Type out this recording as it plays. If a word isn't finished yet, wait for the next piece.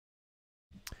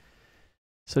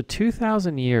So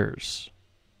 2,000 years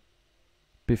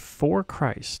before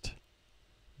Christ,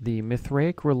 the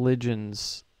Mithraic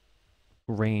religions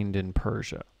reigned in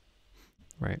Persia,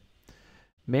 right?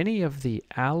 Many of the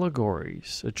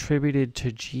allegories attributed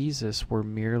to Jesus were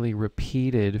merely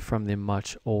repeated from the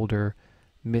much older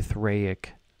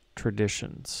Mithraic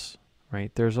traditions,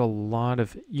 right? There's a lot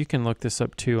of, you can look this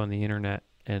up too on the internet,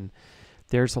 and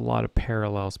there's a lot of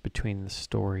parallels between the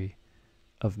story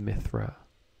of Mithra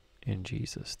and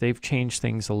Jesus. They've changed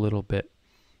things a little bit.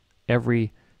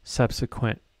 Every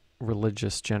subsequent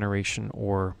religious generation,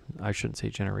 or I shouldn't say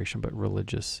generation, but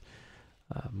religious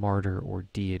martyr or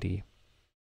deity,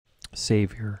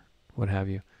 savior, what have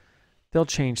you, they'll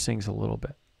change things a little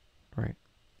bit, right?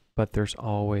 But there's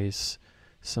always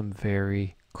some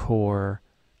very core,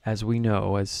 as we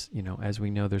know,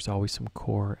 there's always some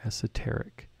core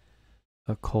esoteric,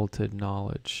 occulted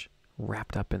knowledge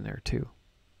wrapped up in there too.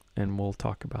 And we'll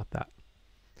talk about that.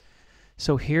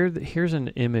 So here's an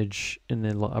image in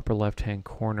the upper left-hand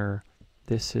corner.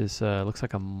 This is looks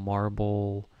like a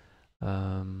marble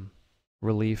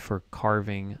relief or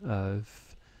carving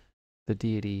of the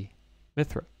deity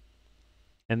Mithra.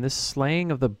 And this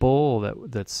slaying of the bull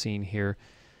that's seen here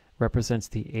represents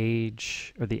the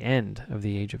age, or the end of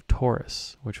the age of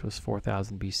Taurus, which was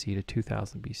 4000 BC to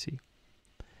 2000 BC.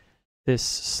 This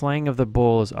slaying of the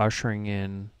bull is ushering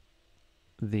in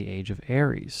the age of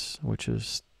Aries, which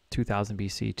is 2000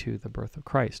 BC to the birth of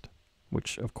Christ,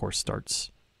 which of course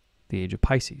starts the age of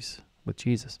Pisces with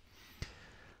Jesus.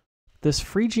 This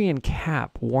Phrygian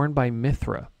cap worn by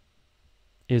Mithra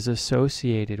is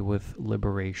associated with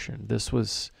liberation. This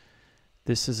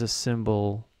is a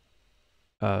symbol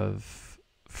of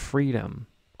freedom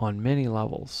on many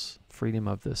levels. Freedom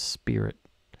of the spirit,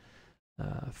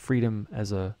 freedom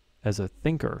as a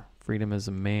thinker, freedom as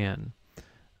a man,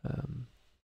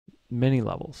 many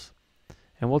levels.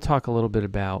 And we'll talk a little bit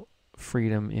about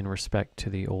freedom in respect to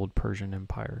the old Persian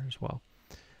Empire as well.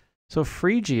 So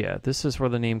Phrygia, this is where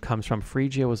the name comes from.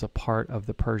 Phrygia was a part of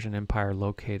the Persian Empire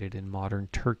located in modern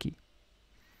Turkey.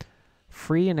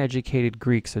 Free and educated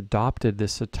Greeks adopted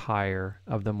this attire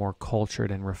of the more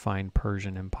cultured and refined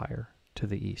Persian Empire to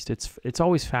the east. It's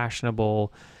always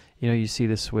fashionable. You see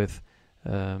this with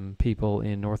people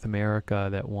in North America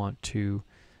that want to,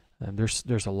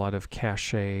 there's a lot of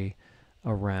cachet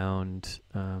around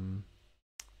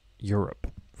Europe,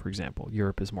 for example.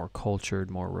 Europe is more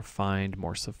cultured, more refined,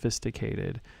 more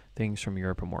sophisticated. Things from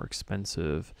Europe are more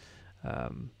expensive.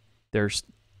 There's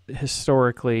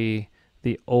historically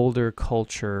the older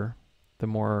culture, the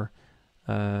more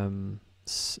the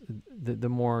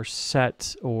more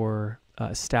set or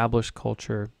established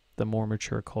culture, the more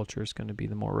mature culture is going to be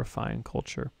the more refined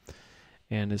culture,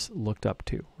 and is looked up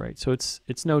to, right? So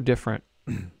it's no different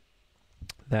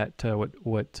that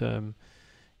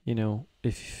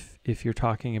if you're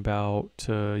talking about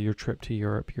your trip to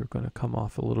Europe, you're going to come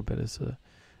off a little bit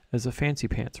as a fancy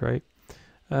pants, right?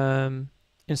 In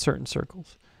certain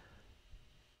circles.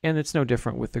 And it's no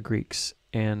different with the Greeks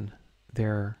and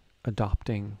their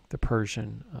adopting the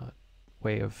Persian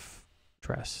way of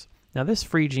dress. Now, this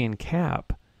Phrygian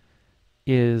cap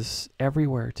is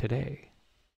everywhere today.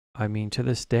 I mean, to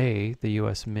this day, the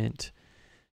U.S. Mint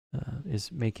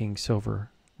is making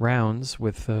silver rounds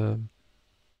with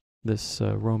this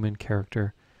Roman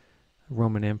character,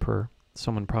 Roman emperor.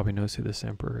 Someone probably knows who this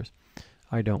emperor is.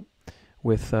 I don't.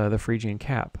 With the Phrygian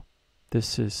cap.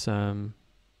 This is on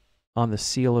the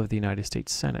seal of the United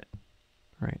States Senate,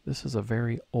 right? This is a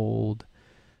very old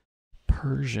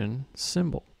Persian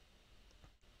symbol,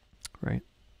 right?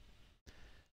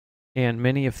 And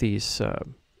many of these,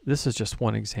 this is just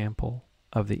one example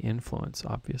of the influence,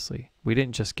 obviously. We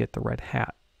didn't just get the red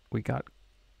hat. We got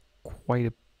quite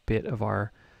a bit of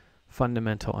our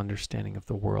fundamental understanding of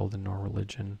the world and our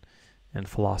religion and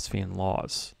philosophy and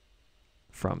laws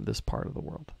from this part of the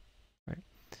world, right?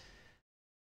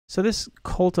 So this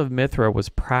cult of Mithra was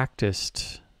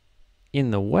practiced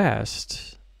in the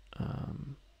West.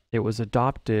 It was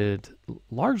adopted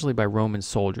largely by Roman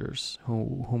soldiers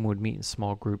whom would meet in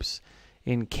small groups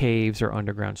in caves or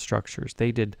underground structures.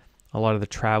 They did a lot of the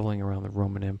traveling around the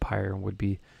Roman Empire and would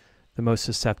be the most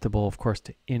susceptible, of course,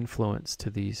 to influence to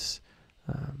these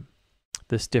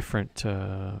this different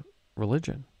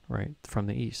religion, right, from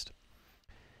the East.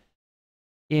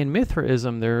 In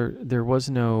Mithraism, there was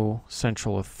no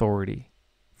central authority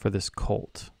for this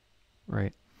cult,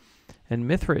 right? And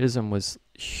Mithraism was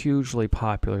hugely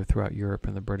popular throughout Europe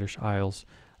and the British Isles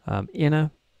in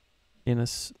a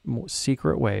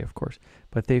secret way, of course.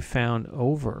 But they found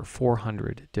over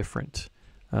 400 different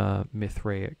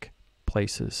Mithraic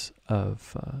places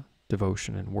of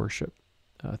devotion and worship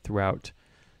throughout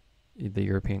the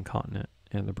European continent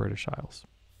and the British Isles.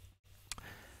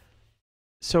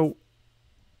 So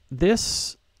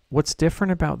what's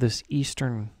different about this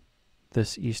eastern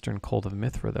cult of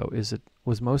Mithra, though, is it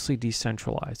was mostly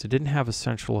decentralized. It didn't have a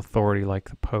central authority like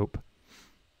the Pope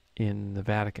in the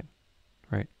Vatican,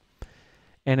 right?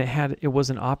 And it was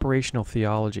an operational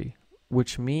theology,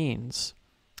 which means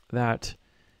that,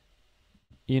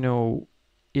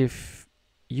 if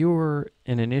you're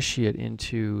an initiate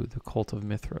into the cult of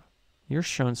Mithra, you're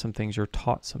shown some things, you're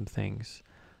taught some things.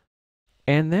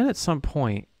 And then at some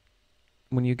point,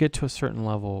 when you get to a certain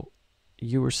level,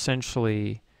 you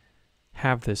essentially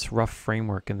have this rough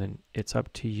framework, and then it's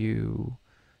up to you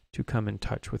to come in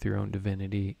touch with your own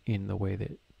divinity in the way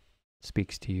that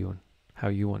speaks to you and how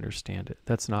you understand it.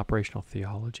 That's an operational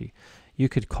theology. You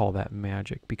could call that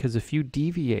magic, because if you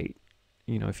deviate,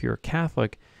 if you're a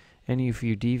Catholic and if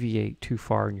you deviate too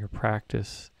far in your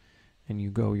practice and you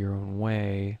go your own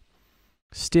way,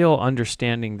 still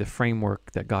understanding the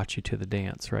framework that got you to the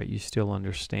dance, right? You still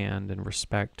understand and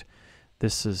respect,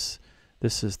 this is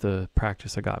the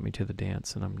practice that got me to the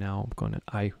dance, and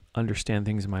I understand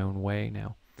things in my own way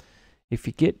now. If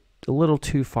you get a little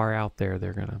too far out there,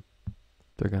 they're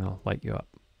gonna light you up,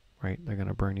 right? They're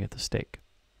gonna burn you at the stake.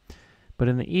 But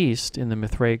in the East, in the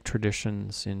Mithraic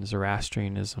traditions, in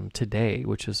Zoroastrianism today,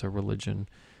 which is a religion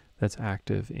that's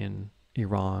active in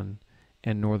Iran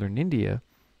and northern India,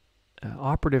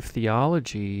 operative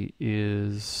theology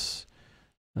is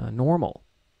normal.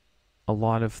 A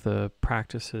lot of the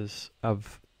practices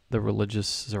of the religious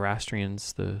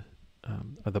Zoroastrians, the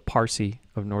Parsi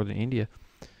of northern India,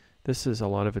 a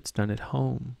lot of it's done at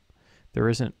home. There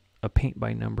isn't a paint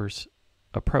by numbers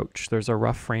approach. There's a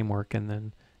rough framework, and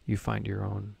then you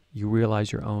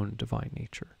realize your own divine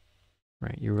nature,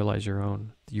 right? You realize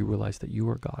that you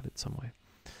are God in some way.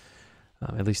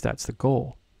 At least that's the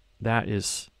goal. That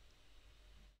is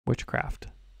witchcraft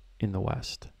in the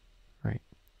West, right?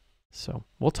 So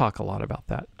we'll talk a lot about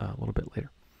that a little bit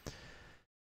later.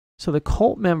 So the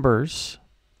cult members,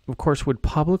 of course, would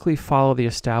publicly follow the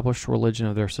established religion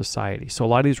of their society. So a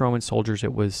lot of these Roman soldiers,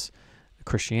 it was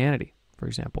Christianity, for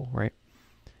example, right?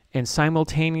 And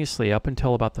simultaneously, up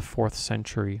until about the 4th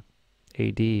century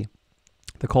AD,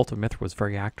 the cult of Mithra was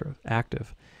very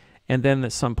active. And then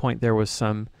at some point, there was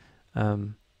some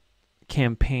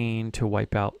campaign to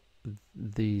wipe out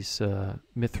these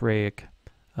Mithraic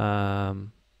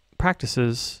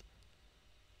practices,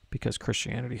 because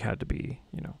Christianity had to be,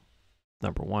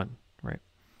 number one, right?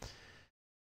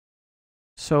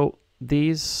 So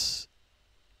these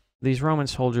Roman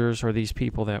soldiers, or these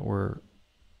people that were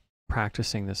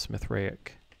practicing this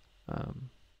Mithraic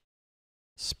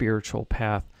spiritual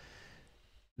path,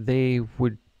 they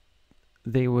would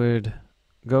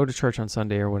go to church on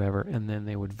Sunday or whatever, and then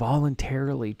they would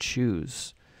voluntarily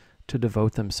choose to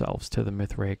devote themselves to the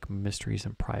Mithraic mysteries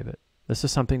in private. This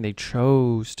is something they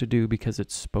chose to do because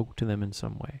it spoke to them in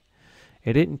some way.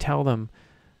 It didn't tell them,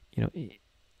 the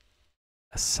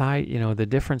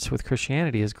difference with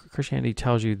Christianity is Christianity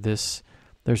tells you this,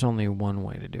 there's only one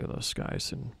way to do those,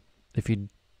 guys. And if you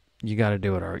got to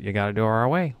do it, or you got to do it our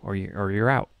way, or you're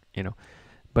out,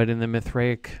 But in the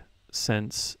Mithraic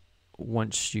sense,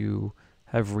 once you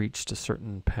have reached a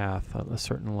certain path, a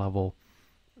certain level,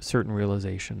 certain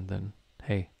realization, then,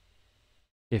 hey,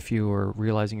 if you are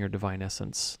realizing your divine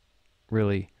essence,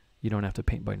 really, you don't have to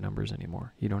paint by numbers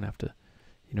anymore. You don't have to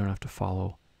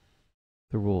follow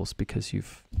the rules, because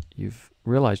you've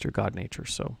realized your God nature.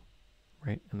 So,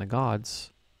 right? And the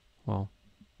gods, well,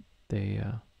 they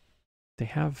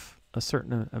have a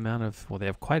certain amount of, they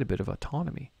have quite a bit of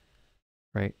autonomy,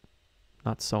 right?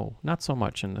 Not so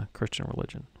much in the Christian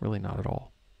religion, really not at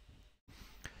all.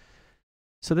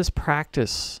 So this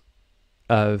practice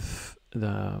of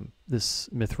this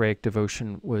Mithraic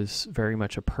devotion was very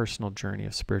much a personal journey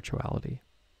of spirituality,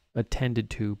 attended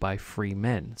to by free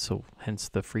men. So hence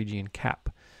the Phrygian cap,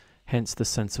 hence the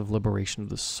sense of liberation of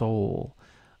the soul,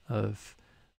 of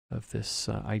this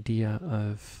idea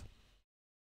of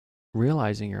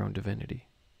realizing your own divinity.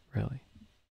 Really,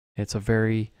 it's a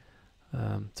very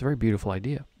beautiful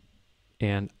idea.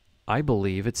 And I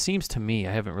believe, it seems to me,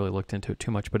 I haven't really looked into it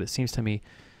too much, but it seems to me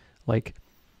like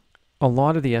a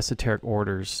lot of the esoteric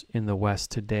orders in the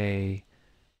West today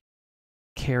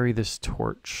carry this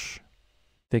torch.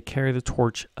 They carry the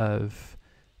torch of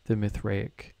the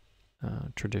Mithraic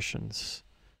traditions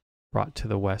brought to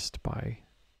the West by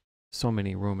so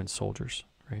many Roman soldiers,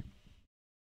 right?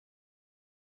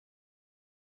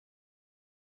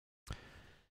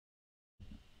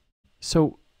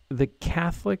 So the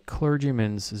Catholic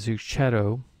clergyman's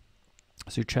Zucchetto,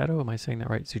 am I saying that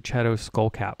right? Zucchetto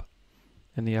skull cap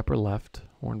in the upper left,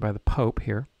 worn by the Pope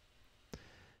here.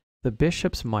 The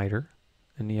bishop's mitre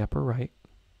in the upper right.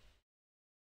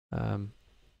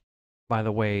 By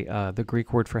the way, the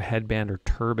Greek word for headband or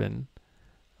turban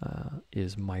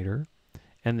is mitre.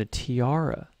 And the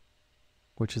tiara,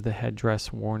 which is the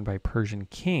headdress worn by Persian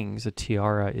kings. A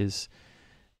tiara is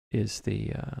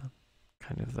the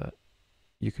kind of the,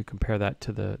 you could compare that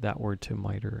to that word to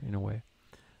mitre in a way.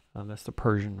 That's the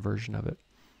Persian version of it.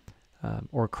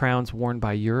 Or crowns worn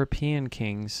by European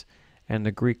kings, and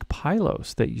the Greek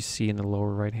pylos that you see in the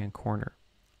lower right-hand corner,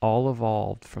 all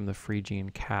evolved from the Phrygian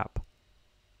cap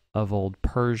of old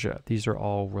Persia. These are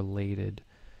all related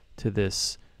to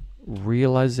this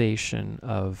realization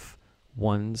of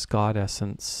one's God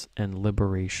essence and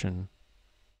liberation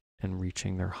and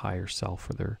reaching their higher self,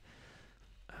 or their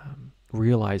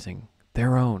realizing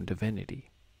their own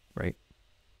divinity, right?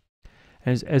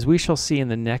 As we shall see in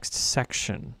the next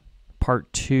section,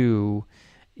 part 2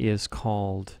 is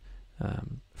called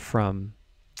from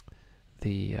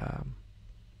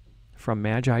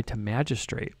Magi to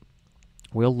Magistrate.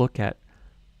 We'll look at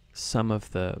some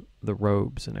of the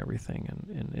robes and everything,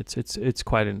 and it's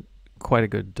quite a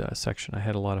good section. I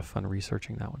had a lot of fun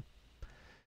researching that one.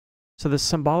 So the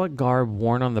symbolic garb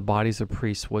worn on the bodies of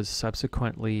priests was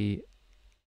subsequently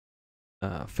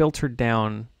filtered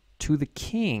down to the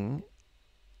king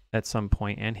at some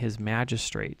point and his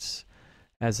magistrates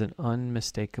as an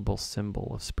unmistakable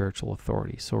symbol of spiritual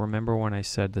authority. So remember when I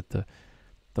said that the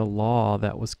law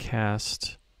that was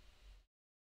cast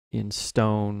in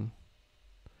stone,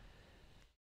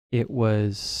 it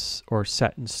was, or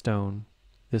set in stone,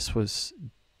 this was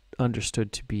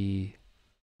understood to be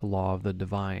the law of the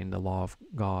divine, the law of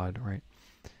God, right?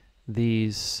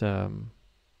 These,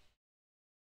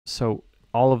 so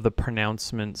all of the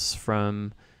pronouncements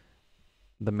from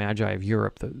the Magi of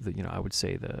Europe, the I would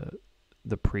say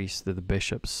the priests, the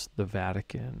bishops, the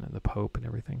Vatican, and the Pope, and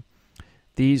everything.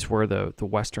 These were the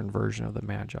Western version of the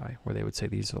Magi, where they would say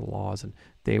these are the laws, and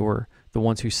they were the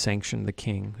ones who sanctioned the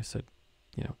king, who said,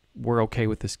 we're okay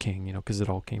with this king, because it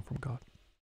all came from God.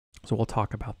 So we'll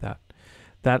talk about that.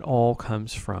 That all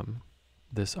comes from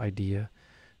this idea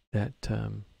that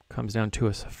comes down to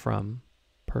us from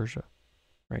Persia,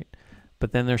 right?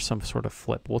 But then there's some sort of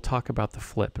flip. We'll talk about the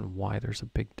flip and why there's a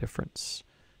big difference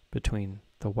between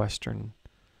the Western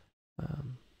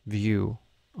view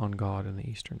on God and the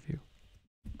Eastern view.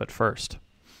 But first,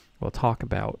 we'll talk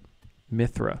about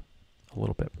Mithra a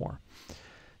little bit more.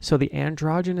 So the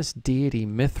androgynous deity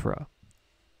Mithra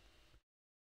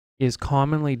is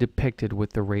commonly depicted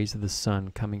with the rays of the sun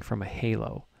coming from a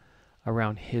halo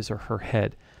around his or her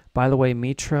head. By the way,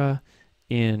 Mitra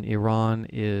in Iran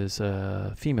is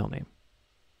a female name,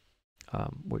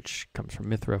 which comes from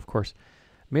Mithra, of course.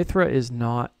 Mithra is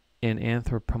not an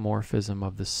anthropomorphism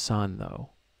of the sun, though.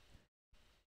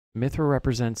 Mithra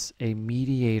represents a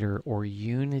mediator or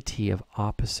unity of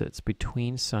opposites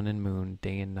between sun and moon,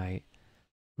 day and night,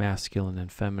 masculine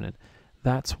and feminine.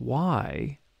 That's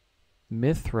why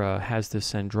Mithra has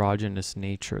this androgynous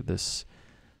nature, this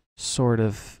sort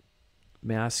of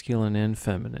masculine and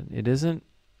feminine. It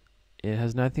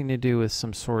has nothing to do with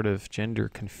some sort of gender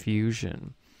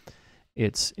confusion.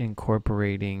 It's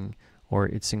incorporating, or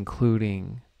it's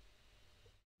including,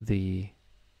 the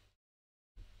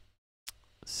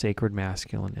sacred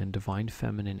masculine and divine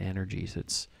feminine energies.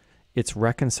 It's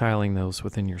reconciling those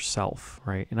within yourself,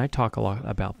 right? And I talk a lot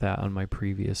about that on my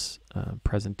previous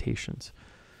presentations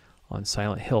on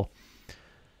Silent Hill.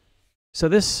 So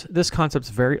this concept's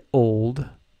very old,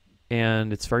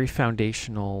 and it's very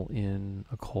foundational in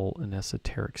occult and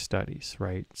esoteric studies,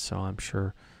 right? So I'm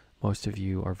sure most of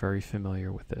you are very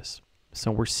familiar with this.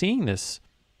 So we're seeing this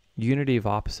unity of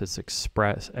opposites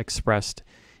expressed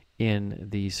in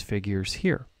these figures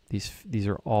here. These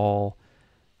are all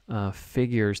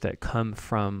figures that come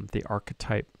from the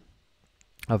archetype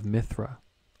of Mithra,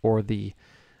 or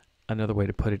another way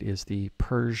to put it is the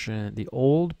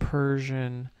old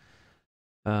Persian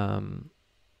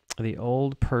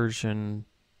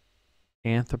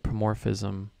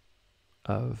anthropomorphism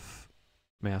of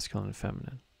masculine and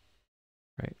feminine,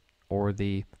 right? Or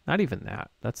not even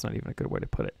that. That's not even a good way to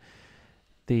put it.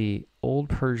 The old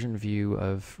Persian view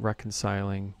of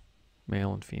reconciling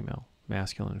male and female,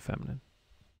 masculine and feminine.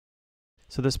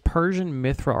 So this Persian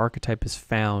Mithra archetype is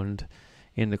found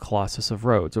in the Colossus of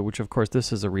Rhodes, which of course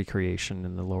this is a recreation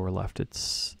in the lower left.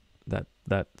 It's that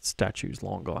statue's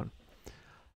long gone.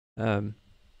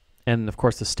 And of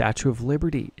course the Statue of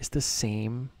Liberty is the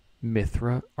same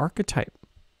Mithra archetype.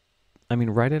 I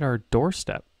mean, right at our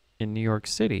doorstep in New York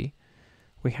City,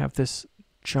 we have this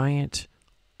giant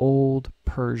old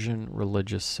Persian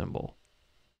religious symbol.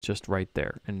 just right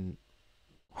there, and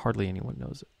hardly anyone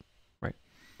knows it, right?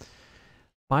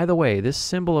 By the way, this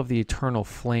symbol of the eternal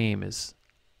flame is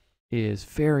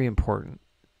very important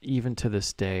even to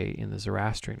this day in the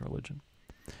Zoroastrian religion.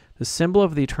 The symbol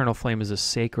of the eternal flame is a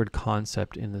sacred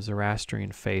concept in the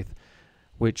Zoroastrian faith,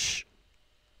 which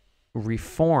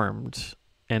reformed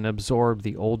and absorbed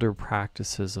the older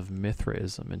practices of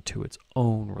Mithraism into its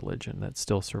own religion that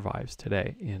still survives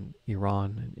today in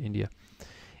Iran and India.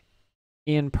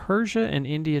 In Persia and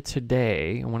India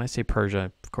today, and when I say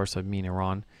Persia, of course I mean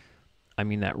Iran, I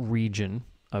mean that region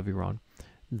of Iran,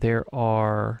 there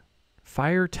are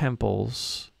fire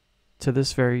temples to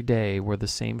this very day where the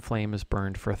same flame is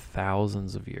burned for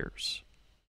thousands of years.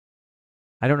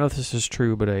 I don't know if this is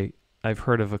true, but I've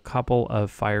heard of a couple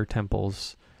of fire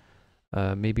temples,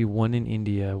 maybe one in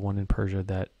India, one in Persia,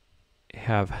 that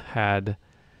have had,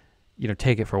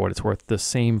 take it for what it's worth, the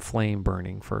same flame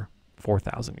burning for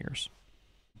 4,000 years.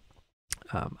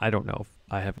 I don't know if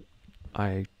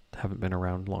I haven't been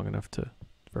around long enough to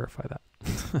verify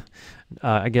that.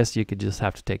 I guess you could just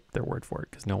have to take their word for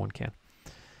it because no one can.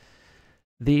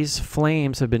 These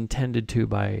flames have been tended to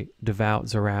by devout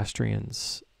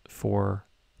Zoroastrians for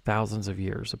thousands of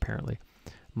years, apparently.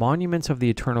 Monuments of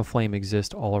the eternal flame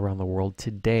exist all around the world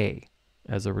today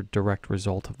as a direct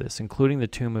result of this, including the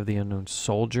Tomb of the Unknown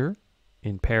Soldier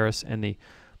in Paris and the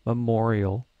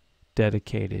memorial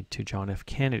dedicated to John F.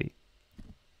 Kennedy.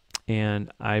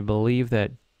 And I believe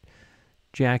that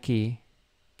Jackie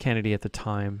Kennedy at the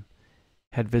time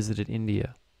had visited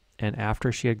India, and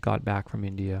after she had got back from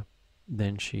India,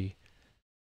 then she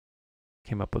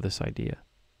came up with this idea.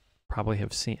 Probably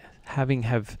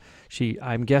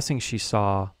I'm guessing she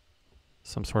saw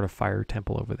some sort of fire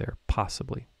temple over there,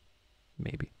 possibly,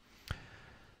 maybe.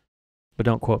 But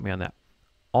don't quote me on that.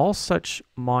 All such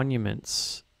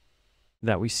monuments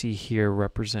that we see here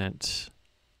represent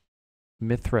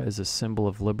Mithra as a symbol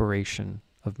of liberation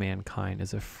of mankind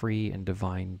as a free and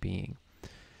divine being.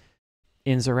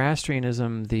 In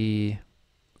Zoroastrianism, the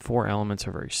four elements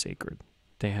are very sacred.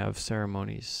 They have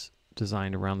ceremonies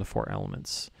designed around the four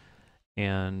elements,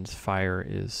 and fire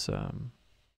is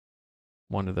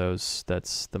one of those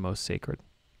that's the most sacred.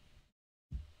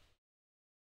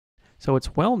 So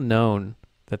it's well known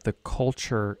that the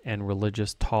culture and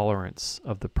religious tolerance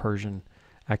of the Persian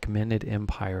Achaemenid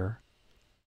Empire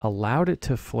allowed it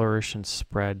to flourish and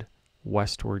spread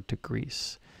westward to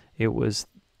Greece. It was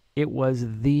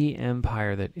the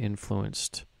empire that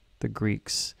influenced the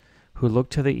Greeks, who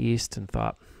looked to the east and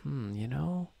thought,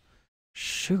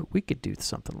 shoot, we could do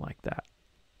something like that.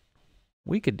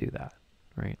 We could do that,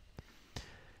 right?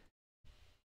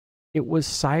 It was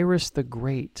Cyrus the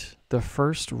Great, the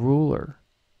first ruler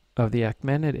of the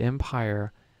Achaemenid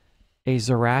Empire, a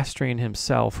Zoroastrian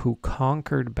himself, who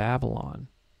conquered Babylon,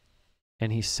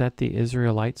 and he set the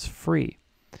Israelites free.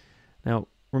 Now,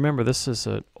 remember, this is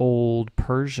an old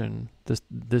Persian.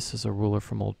 This is a ruler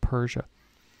from old Persia.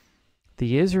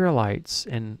 The Israelites,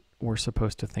 and we're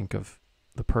supposed to think of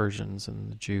the Persians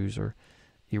and the Jews, or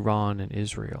Iran and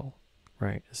Israel,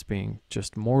 right, as being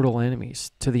just mortal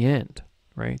enemies to the end,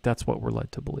 right? That's what we're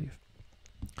led to believe.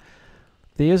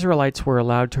 The Israelites were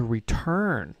allowed to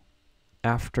return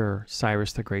after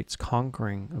Cyrus the Great's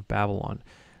conquering of Babylon.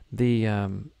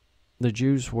 The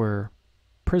Jews were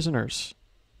prisoners.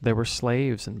 They were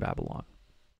slaves in Babylon.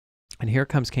 And here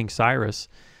comes King Cyrus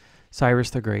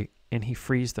the Great, and he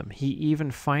frees them. He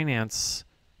even finances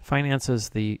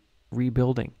the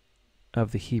rebuilding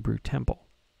of the Hebrew temple,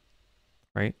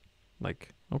 right? Like,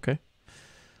 okay.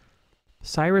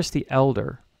 Cyrus the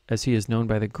Elder, as he is known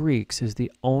by the Greeks, is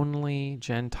the only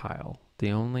Gentile,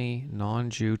 the only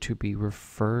non-Jew to be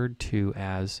referred to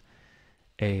as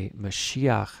a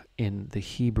Mashiach in the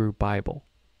Hebrew Bible,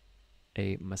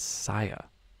 a Messiah,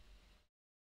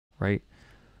 right?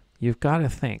 You've got to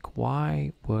think,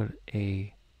 why would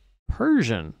a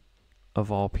Persian,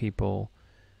 of all people,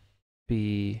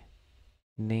 be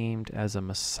named as a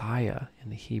Messiah in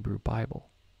the Hebrew Bible,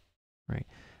 right?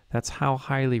 That's how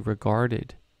highly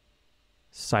regarded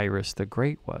Cyrus the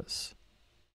Great was,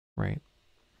 right?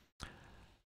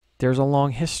 There's a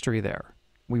long history there.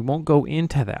 We won't go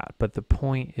into that, but the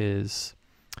point is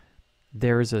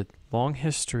there is a long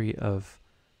history of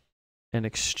an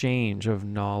exchange of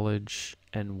knowledge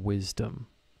and wisdom,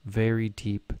 very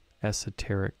deep,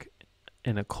 esoteric,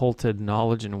 and occulted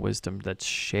knowledge and wisdom that's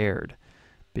shared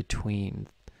between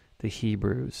the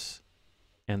Hebrews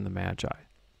and the Magi.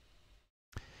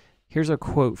 Here's a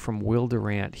quote from Will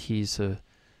Durant. He's a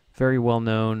very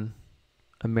well-known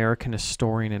American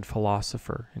historian and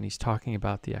philosopher, and he's talking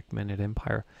about the Achaemenid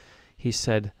Empire. He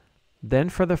said, "Then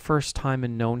for the first time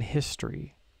in known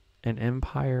history, an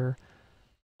empire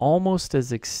almost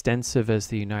as extensive as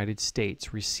the United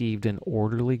States received an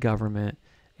orderly government,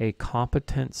 a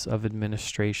competence of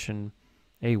administration,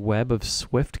 a web of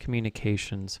swift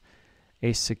communications,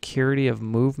 a security of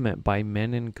movement by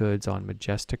men and goods on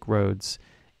majestic roads,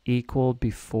 equaled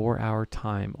before our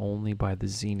time only by the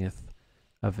zenith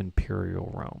of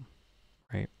imperial Rome,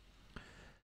 right?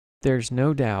 There's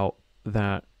no doubt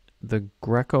that the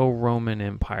Greco-Roman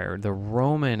Empire, the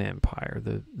Roman Empire,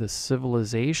 the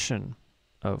civilization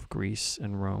of Greece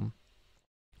and Rome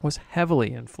was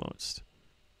heavily influenced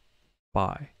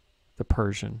by the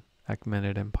Persian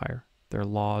Achaemenid Empire, their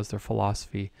laws, their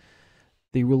philosophy,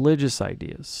 the religious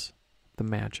ideas, the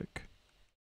magic,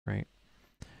 right?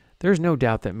 There's no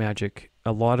doubt that magic,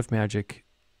 a lot of magic,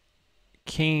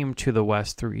 came to the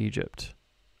West through Egypt.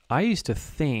 I used to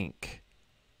think,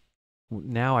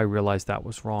 now I realize that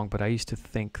was wrong, but I used to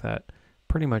think that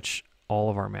pretty much all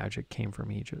of our magic came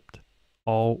from Egypt.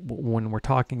 When we're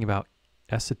talking about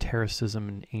esotericism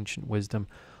and ancient wisdom,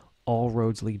 all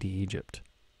roads lead to Egypt.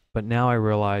 But now I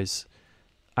realize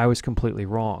I was completely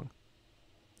wrong,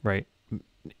 right?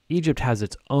 Egypt has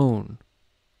its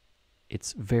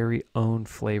very own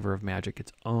flavor of magic,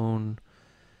 its own,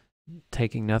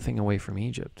 taking nothing away from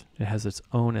Egypt. It has its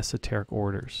own esoteric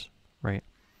orders, right?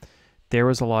 There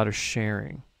was a lot of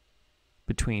sharing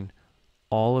between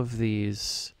all of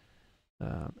these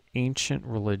ancient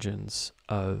religions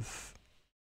of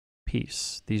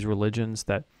peace. These religions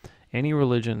that, any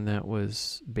religion that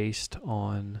was based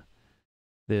on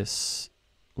this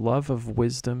love of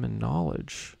wisdom and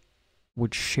knowledge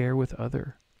would share with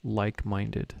other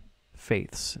like-minded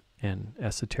faiths and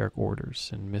esoteric orders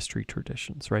and mystery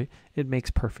traditions, right? It makes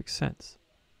perfect sense.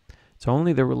 It's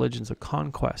only the religions of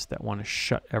conquest that want to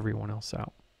shut everyone else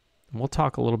out. And we'll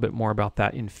talk a little bit more about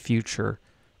that in future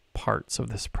parts of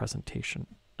this presentation.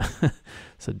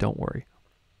 So don't worry.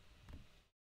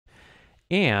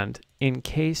 And in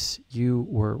case you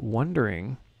were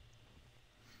wondering,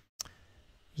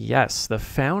 yes, the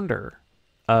founder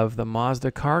of the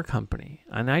Mazda car company,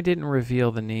 and I didn't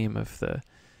reveal the name of the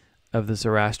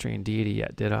Zoroastrian deity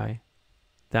yet, did I?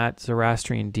 That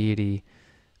Zoroastrian deity,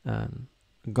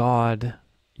 God,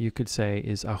 you could say,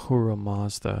 is Ahura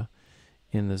Mazda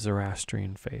in the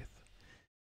Zoroastrian faith.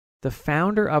 The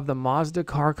founder of the Mazda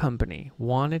car company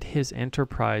wanted his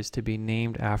enterprise to be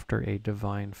named after a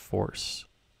divine force.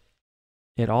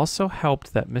 It also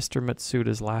helped that Mr.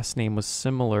 Matsuda's last name was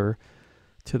similar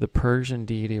to the Persian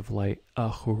deity of light,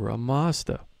 Ahura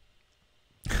Mazda.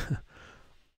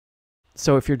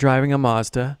 So if you're driving a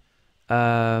Mazda,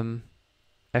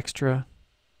 extra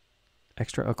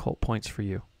occult points for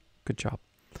you. Good job.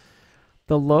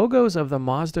 The logos of the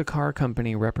Mazda car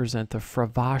company represent the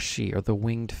Fravashi, or the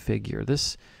winged figure.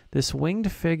 This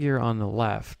winged figure on the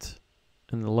left,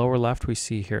 in the lower left we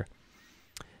see here,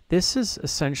 this is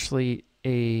essentially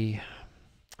I'm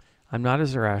not a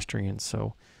Zoroastrian,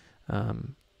 so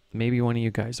maybe one of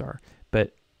you guys are,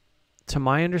 but to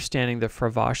my understanding, the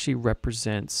Fravashi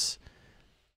represents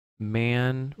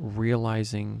man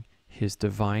realizing his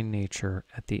divine nature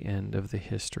at the end of the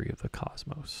history of the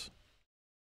cosmos,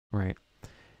 right?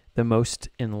 The most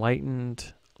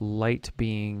enlightened light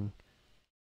being,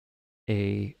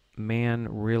 a man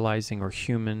realizing, or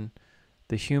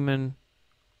the human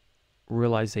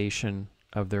realization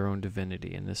of their own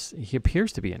divinity. And he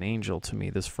appears to be an angel to me,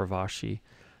 this Fravashi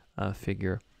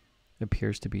figure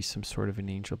appears to be some sort of an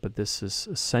angel, but this is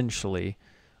essentially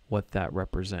what that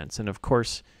represents. And of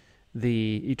course,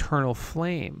 the eternal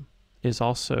flame is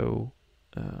also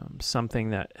something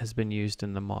that has been used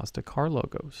in the Mazda car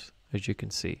logos, as you can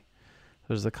see.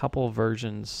 There's a couple of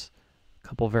versions, a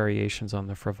couple variations on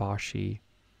the Fravashi,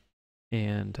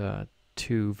 and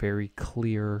two very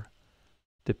clear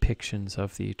depictions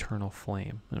of the eternal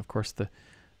flame. And of course, the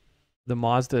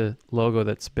Mazda logo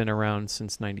that's been around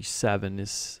since '97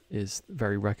 is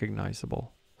very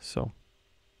recognizable. So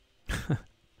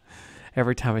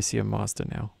every time I see a Mazda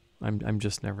now, I'm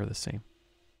just never the same.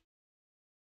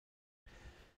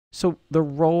 So the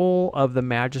role of the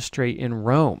magistrate in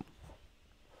Rome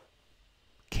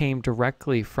came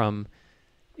directly from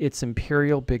its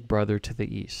imperial big brother to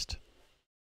the east.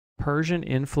 Persian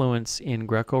influence in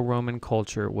Greco-Roman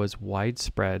culture was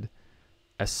widespread,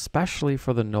 especially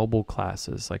for the noble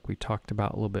classes, like we talked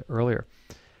about a little bit earlier.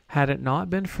 Had it not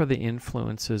been for the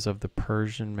influences of the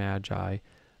Persian magi,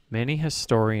 many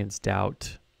historians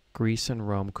doubt Greece and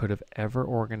Rome could have ever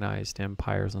organized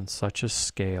empires on such a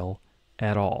scale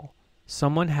at all.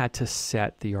 Someone had to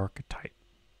set the archetype,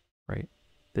 right?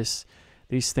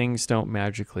 These things don't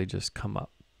magically just come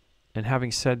up. And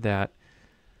having said that,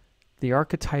 the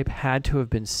archetype had to have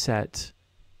been set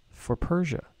for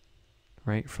Persia,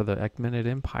 right? For the Achaemenid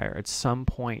Empire. At some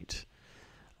point,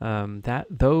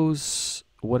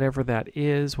 whatever that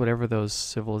is, whatever those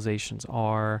civilizations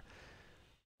are,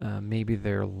 maybe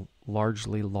they're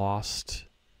largely lost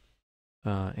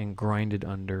and grinded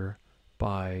under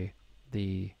by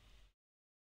the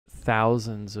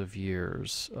thousands of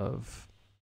years of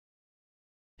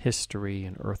history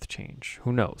and earth change.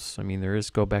 Who knows? I mean, there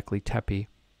is Göbekli Tepe,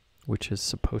 which is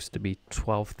supposed to be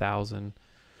 12,000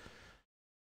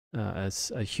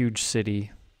 as a huge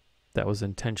city that was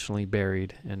intentionally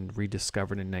buried and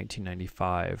rediscovered in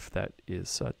 1995. That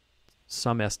is,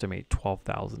 some estimate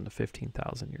 12,000 to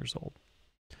 15,000 years old.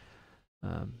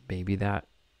 Maybe that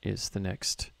is the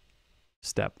next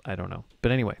step. I don't know.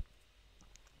 But anyway,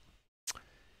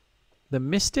 the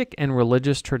mystic and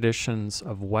religious traditions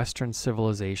of Western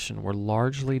civilization were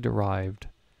largely derived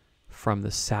from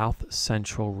the south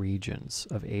central regions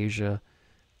of Asia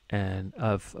and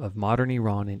of modern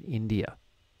Iran and India.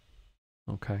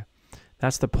 Okay.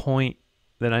 That's the point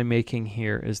that I'm making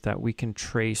here, is that we can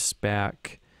trace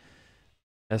back,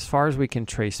 as far as we can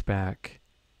trace back,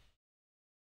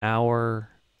 our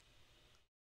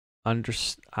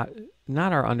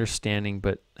not our understanding,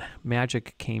 but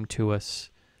magic came to us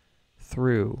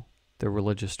through the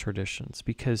religious traditions.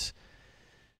 Because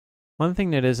one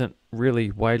thing that isn't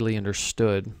really widely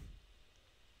understood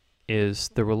is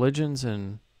the religions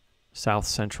in South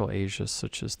Central Asia,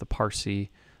 such as the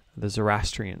Parsi, the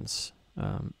Zoroastrians,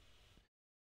 and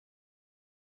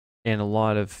a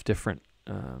lot of different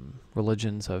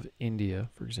religions of India,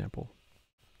 for example.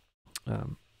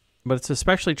 But it's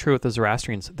especially true with the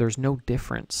Zoroastrians. There's no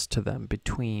difference to them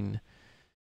between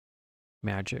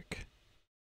magic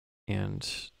and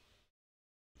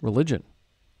religion,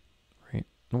 right?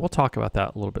 And we'll talk about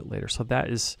that a little bit later. So that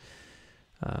is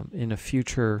in a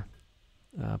future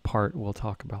part, we'll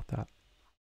talk about that.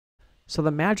 So the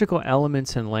magical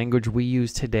elements and language we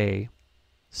use today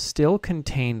still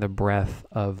contain the breath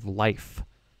of life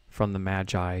from the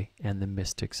Magi and the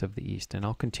mystics of the East. And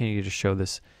I'll continue to show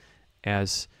this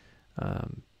as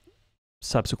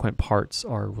subsequent parts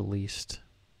are released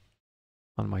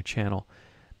on my channel.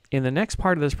 In the next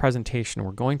part of this presentation,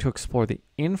 we're going to explore the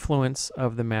influence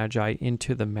of the Magi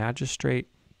into the magistrate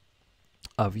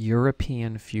of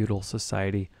European feudal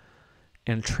society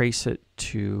and trace it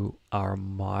to our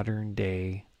modern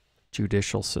day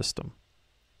judicial system.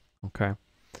 Okay?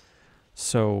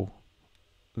 So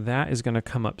that is going to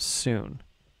come up soon.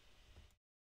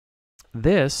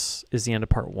 This is the end of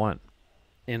part 1.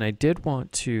 And I did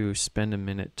want to spend a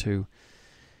minute to,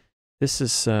 this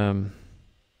is a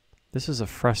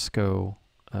fresco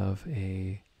of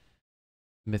a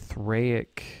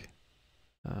Mithraic,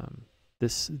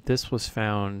 this was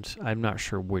found, I'm not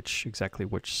sure exactly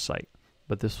which site,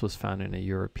 but this was found in a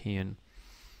European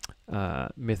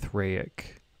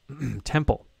Mithraic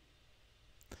temple.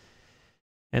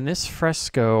 And this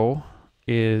fresco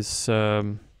is,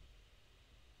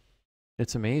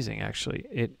 it's amazing,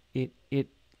 actually. It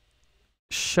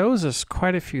shows us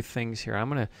quite a few things here. I'm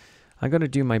gonna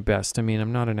do my best. I mean,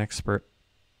 I'm not an expert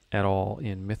at all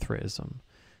in Mithraism,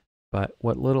 but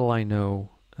what little I know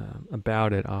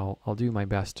about it, I'll do my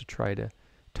best to try to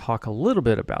talk a little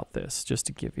bit about this, just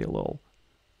to give you a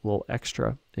little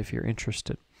extra if you're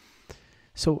interested.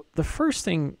 So the first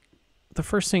thing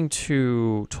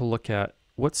to look at,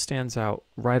 what stands out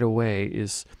right away,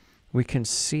 is we can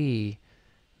see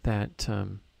that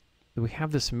we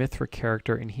have this Mithra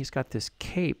character, and he's got this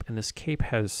cape, and this cape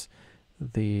has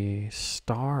the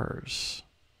stars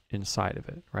inside of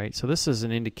it, right? So this is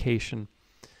an indication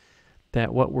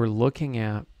that what we're looking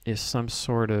at is some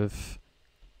sort of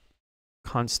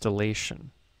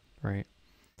constellation, right?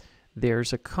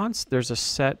 There's a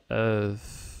set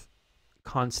of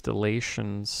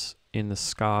constellations in the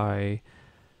sky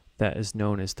that is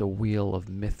known as the Wheel of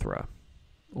Mithra,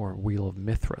 or Wheel of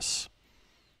Mithras.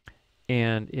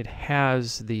 And it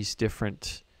has these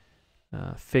different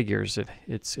figures.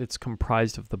 It's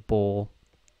comprised of the bull.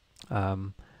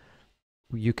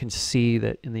 You can see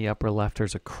that in the upper left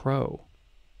there's a crow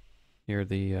near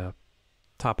the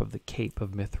top of the Cape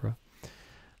of Mithra.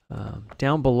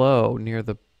 Down below, near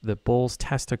the bull's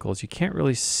testicles, you can't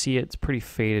really see it. It's pretty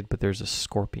faded, but there's a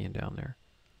scorpion down there,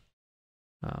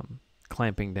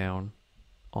 clamping down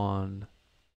on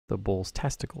the bull's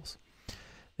testicles.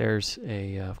 There's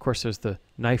of course, there's the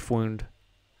knife wound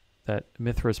that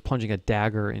Mithra is plunging a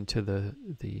dagger into the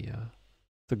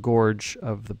gorge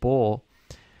of the bull,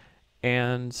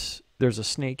 and there's a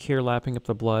snake here lapping up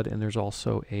the blood, and there's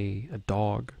also a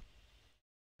dog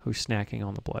who's snacking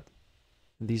on the blood.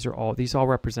 And these all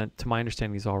represent, to my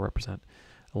understanding,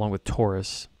 along with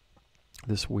Taurus,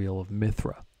 this wheel of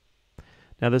Mithra.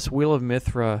 Now, this wheel of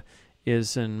Mithra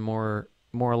is in more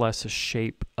or less a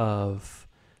shape of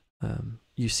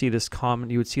you would see this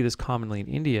commonly in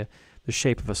India, the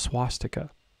shape of a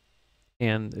swastika.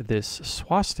 And this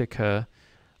swastika,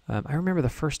 I remember the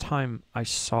first time I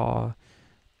saw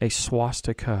a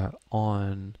swastika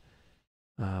on,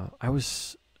 I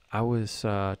was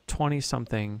 20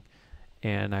 something,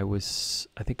 and I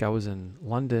think I was in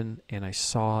London, and I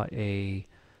saw an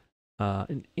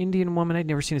Indian woman. I'd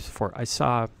never seen this before. I've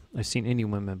seen Indian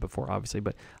women before, obviously,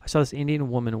 but I saw this Indian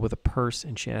woman with a purse,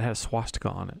 and she had a swastika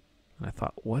on it. And I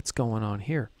thought, what's going on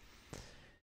here?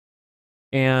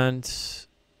 And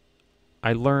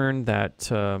I learned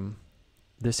that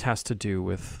this has to do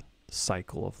with the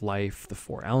cycle of life, the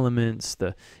four elements.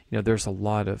 There's a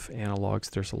lot of analogs.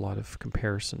 There's a lot of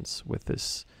comparisons with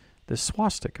this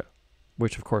swastika,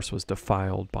 which of course was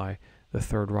defiled by the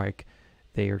Third Reich.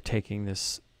 They are taking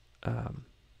this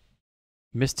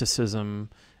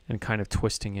mysticism and kind of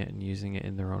twisting it and using it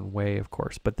in their own way, of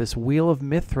course. But this wheel of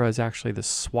Mithra is actually the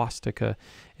swastika.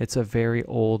 It's a very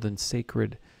old and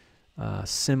sacred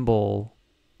symbol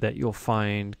that you'll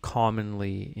find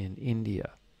commonly in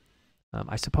India.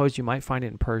 I suppose you might find it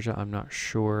in Persia, I'm not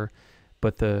sure,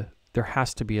 but there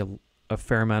has to be a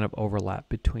fair amount of overlap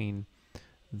between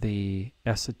the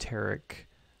esoteric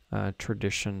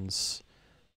traditions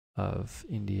of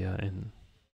India and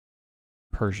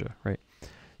Persia, right?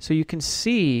 So you can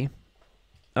see,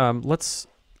 let's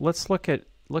look at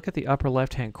the upper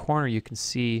left-hand corner. You can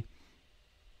see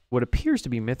what appears to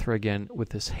be Mithra again with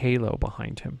this halo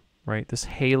behind him, right? This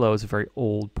halo is a very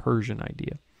old Persian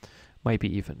idea. Might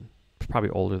be even,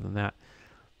 probably older than that.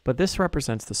 But this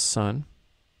represents the sun.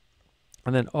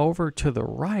 And then over to the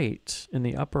right, in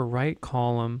the upper right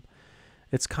column,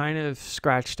 it's kind of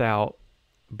scratched out,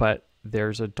 but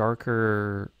there's a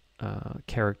darker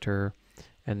character,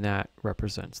 and that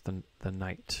represents the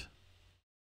night.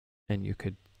 And you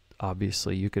could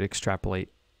extrapolate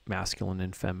masculine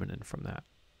and feminine from that,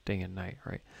 day and night,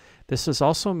 right? This is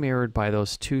also mirrored by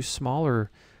those two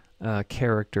smaller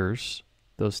characters,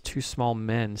 those two small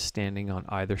men standing on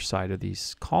either side of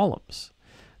these columns.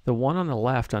 The one on the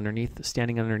left,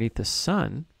 standing underneath the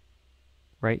sun,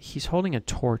 right? He's holding a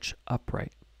torch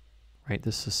upright, right?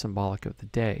 This is symbolic of the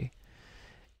day.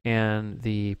 And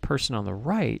the person on the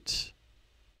right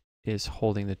is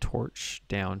holding the torch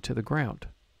down to the ground,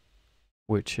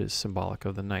 which is symbolic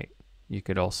of the night. You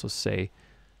could also say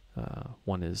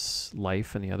one is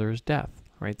life and the other is death,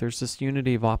 right? There's this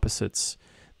unity of opposites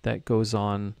that goes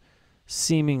on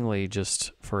seemingly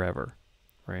just forever,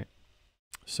 right?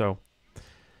 So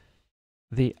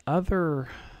the other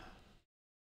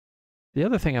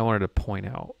thing I wanted to point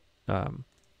out,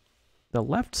 the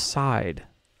left side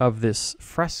of this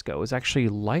fresco is actually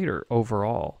lighter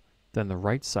overall than the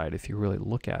right side if you really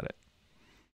look at it.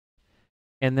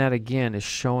 And that again is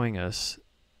showing us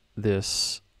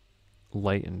this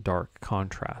light and dark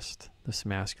contrast, this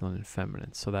masculine and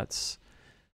feminine. So that's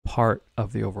part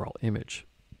of the overall image.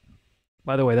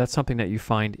 By the way, that's something that you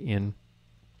find in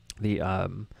the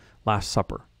Last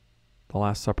Supper. The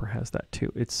Last Supper has that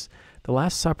too. It's the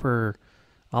Last Supper.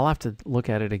 I'll have to look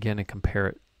at it again and compare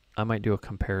it. I might do a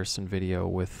comparison video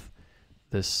with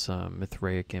this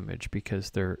Mithraic image,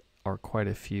 because there are quite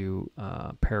a few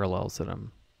parallels that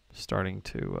I'm starting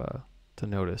to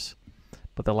notice.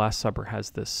 But the Last Supper has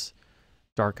this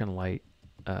dark and light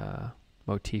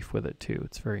motif with it too.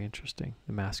 It's very interesting,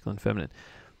 the masculine and feminine.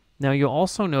 Now you'll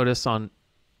also notice on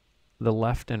the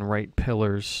left and right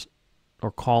pillars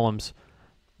or columns,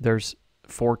 there's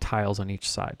 4 tiles on each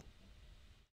side.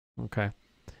 Okay,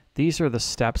 these are the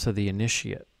steps of the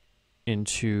initiate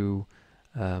into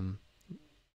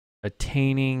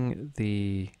attaining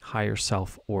the higher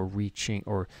self, or reaching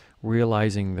or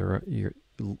realizing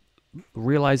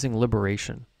realizing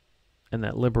liberation. And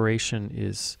that liberation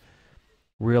is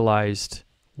realized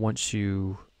once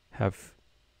you have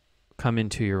come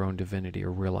into your own divinity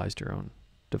or realized your own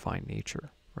divine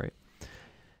nature, right?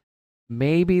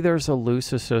 Maybe there's a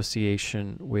loose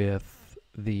association with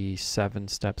the 7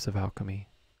 steps of alchemy.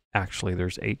 Actually,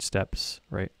 there's 8 steps,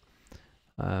 right?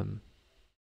 The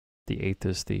 8th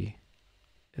is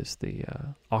the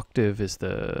octave, is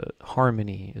the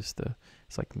harmony, it's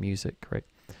like music, right?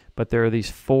 But there are these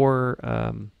 4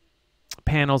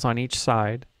 panels on each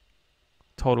side,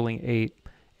 totaling 8,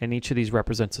 and each of these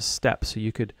represents a step. So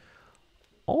you could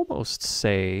almost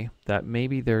say that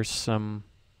maybe there's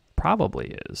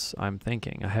probably is, I'm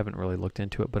thinking, I haven't really looked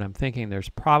into it, but I'm thinking there's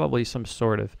probably some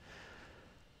sort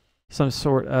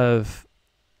of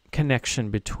connection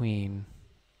between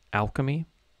alchemy,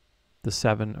 the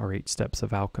 7 or 8 steps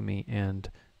of alchemy,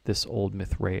 and this old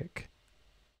Mithraic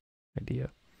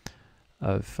idea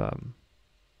of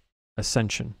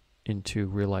ascension into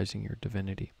realizing your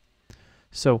divinity.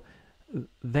 So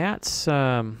that's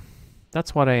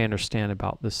what I understand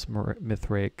about this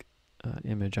Mithraic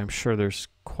image. I'm sure there's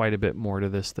quite a bit more to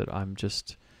this that I'm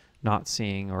just not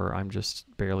seeing, or I'm just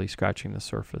barely scratching the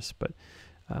surface. But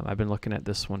I've been looking at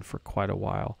this one for quite a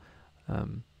while,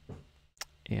 and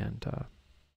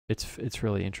it's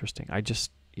really interesting.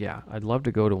 I'd love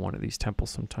to go to one of these temples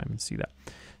sometime and see that.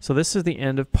 So this is the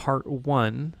end of part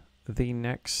 1. The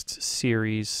next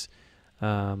series,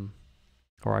 or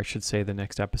I should say the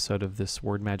next episode of this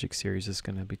word magic series, is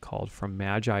going to be called From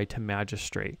Magi to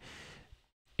Magistrate.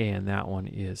 And that one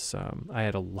is, I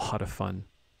had a lot of fun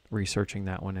researching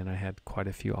that one, and I had quite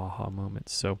a few aha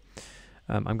moments. So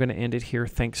I'm going to end it here.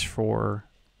 Thanks for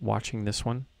watching this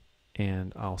one,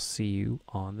 and I'll see you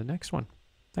on the next one.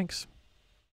 Thanks.